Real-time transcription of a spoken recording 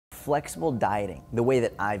Flexible dieting, the way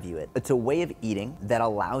that I view it, it's a way of eating that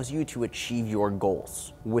allows you to achieve your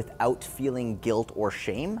goals without feeling guilt or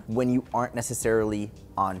shame when you aren't necessarily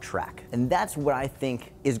on track. And that's what I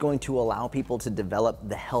think is going to allow people to develop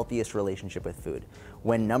the healthiest relationship with food.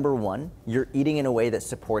 When number one, you're eating in a way that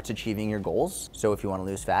supports achieving your goals. So if you want to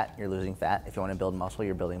lose fat, you're losing fat. If you want to build muscle,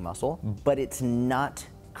 you're building muscle. But it's not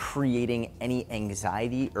creating any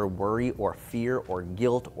anxiety or worry or fear or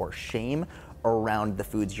guilt or shame around the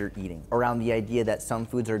foods you're eating, around the idea that some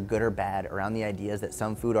foods are good or bad, around the ideas that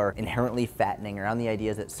some food are inherently fattening, around the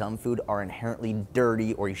ideas that some food are inherently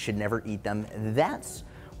dirty or you should never eat them. That's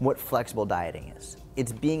what flexible dieting is.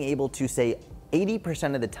 It's being able to say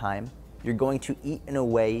 80% of the time, you're going to eat in a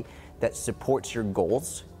way that supports your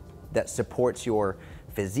goals, that supports your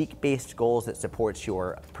physique-based goals, that supports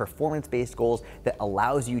your performance-based goals, that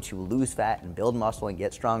allows you to lose fat and build muscle and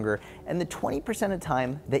get stronger. And the 20% of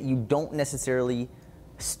time that you don't necessarily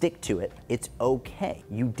stick to it, it's okay.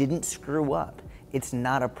 You didn't screw up. It's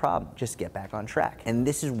not a problem. Just get back on track. And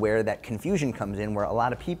this is where that confusion comes in, where a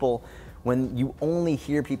lot of people, when you only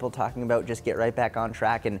hear people talking about just get right back on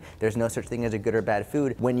track and there's no such thing as a good or bad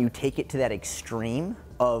food, when you take it to that extreme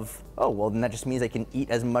of, oh, well, then that just means I can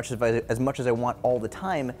eat as much as I want all the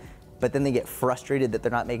time, but then they get frustrated that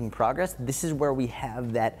they're not making progress. This is where we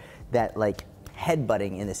have that like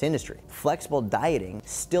headbutting in this industry. Flexible dieting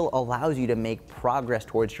still allows you to make progress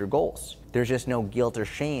towards your goals. There's just no guilt or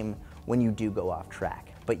shame when you do go off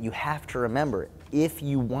track. But you have to remember, if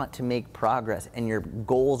you want to make progress and your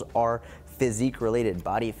goals are physique related,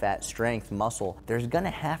 body fat, strength, muscle, there's gonna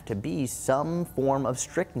have to be some form of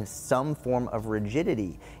strictness, some form of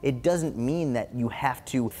rigidity. It doesn't mean that you have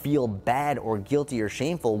to feel bad or guilty or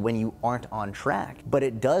shameful when you aren't on track, but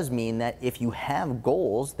it does mean that if you have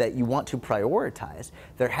goals that you want to prioritize,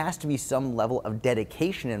 there has to be some level of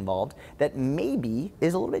dedication involved that maybe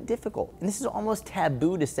is a little bit difficult. And this is almost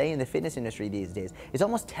taboo to say in the fitness industry these days. It's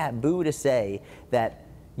almost taboo to say that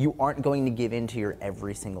you aren't going to give in to your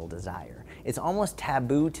every single desire. It's almost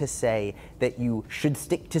taboo to say that you should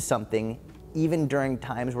stick to something even during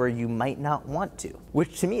times where you might not want to,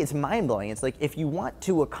 which to me is mind-blowing. It's like, if you want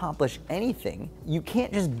to accomplish anything, you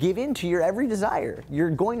can't just give in to your every desire. You're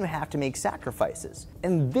going to have to make sacrifices.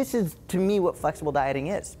 And this is, to me, what flexible dieting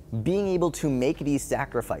is. Being able to make these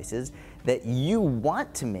sacrifices that you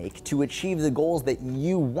want to make to achieve the goals that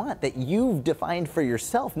you want, that you've defined for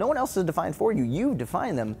yourself. No one else has defined for you, you've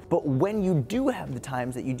defined them. But when you do have the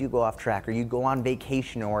times that you do go off track, or you go on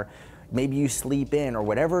vacation, or maybe you sleep in, or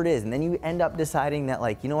whatever it is, and then you end up deciding that,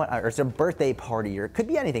 like, you know what, or it's a birthday party, or it could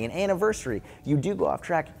be anything, an anniversary, you do go off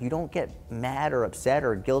track, you don't get mad or upset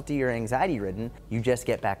or guilty or anxiety ridden, you just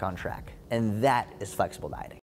get back on track. And that is flexible dieting.